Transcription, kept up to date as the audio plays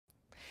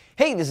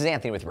Hey, this is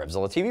Anthony with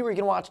RevZilla TV, where you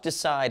can watch,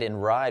 decide, and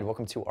ride.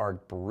 Welcome to our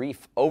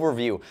brief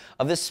overview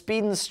of the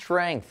Speed and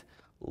Strength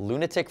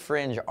Lunatic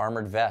Fringe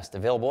Armored Vest,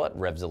 available at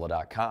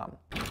RevZilla.com.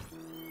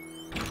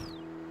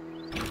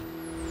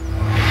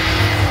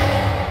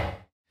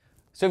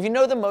 So if you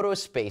know the moto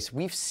space,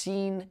 we've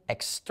seen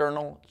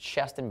external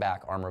chest and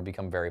back armor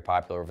become very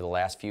popular over the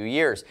last few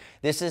years.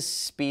 This is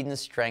Speed and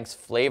Strength's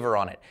flavor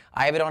on it.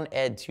 I have it on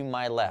Ed to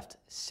my left,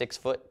 6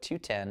 foot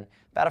 210,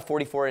 about a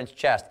 44-inch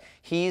chest.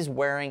 He's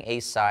wearing a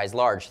size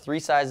large, 3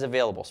 sizes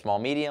available, small,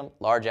 medium,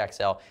 large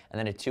XL, and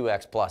then a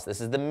 2X plus. This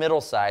is the middle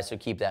size, so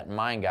keep that in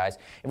mind, guys.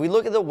 If we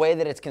look at the way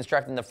that it's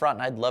constructed in the front,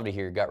 and I'd love to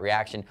hear your gut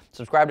reaction,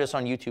 subscribe to us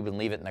on YouTube and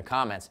leave it in the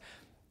comments.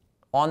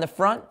 On the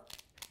front,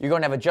 you're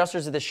going to have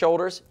adjusters at the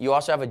shoulders. You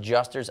also have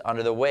adjusters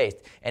under the waist.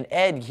 And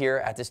Ed here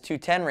at this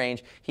 210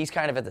 range, he's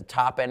kind of at the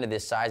top end of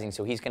this sizing,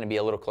 so he's going to be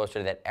a little closer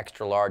to that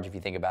extra large if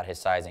you think about his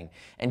sizing.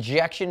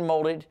 Injection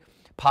molded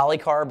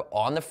polycarb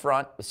on the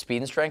front with Speed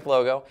and Strength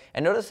logo.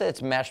 And notice that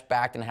it's mesh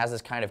backed and has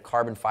this kind of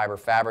carbon fiber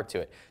fabric to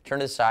it. Turn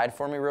to the side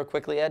for me real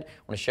quickly, Ed. I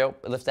want to show,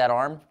 lift that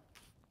arm.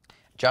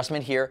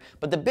 Adjustment here.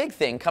 But the big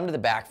thing, come to the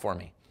back for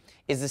me,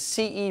 is the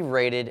CE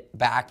rated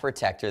back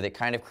protector that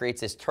kind of creates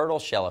this turtle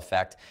shell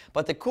effect.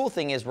 But the cool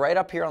thing is right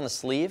up here on the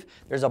sleeve,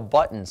 there's a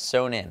button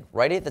sewn in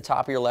right at the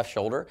top of your left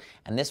shoulder,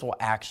 and this will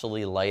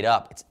actually light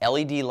up. It's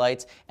LED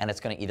lights, and it's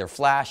going to either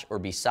flash or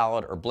be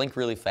solid or blink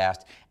really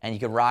fast, and you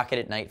can rock it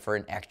at night for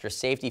an extra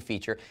safety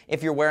feature.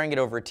 If you're wearing it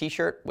over a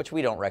t-shirt, which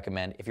we don't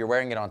recommend, if you're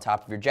wearing it on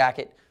top of your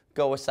jacket,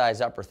 go a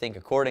size up or think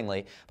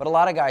accordingly. But a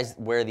lot of guys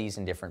wear these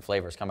in different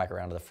flavors. Come back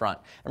around to the front.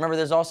 Remember,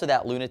 there's also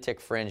that Lunatic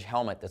Fringe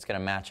helmet that's going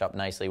to match up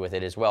nicely with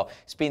it as well.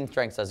 Speed and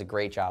Strength does a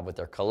great job with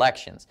their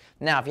collections.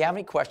 Now, if you have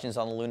any questions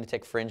on the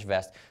Lunatic Fringe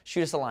vest,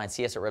 shoot us a line.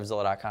 See us at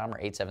RevZilla.com or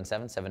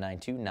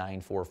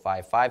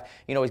 877-792-9455. You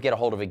can always get a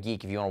hold of a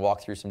geek if you want to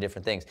walk through some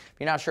different things. If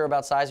you're not sure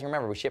about sizing,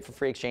 remember, we ship for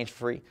free, exchange for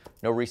free.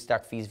 No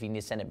restock fees if you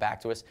need to send it back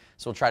to us.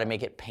 So we'll try to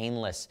make it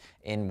painless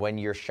when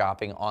you're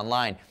shopping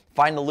online.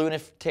 Find the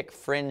Lunatic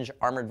Fringe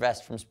Armored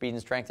Vest from Speed and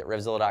Strength at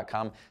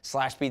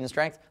RevZilla.com/Speed and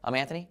Strength. I'm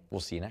Anthony. We'll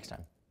see you next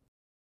time.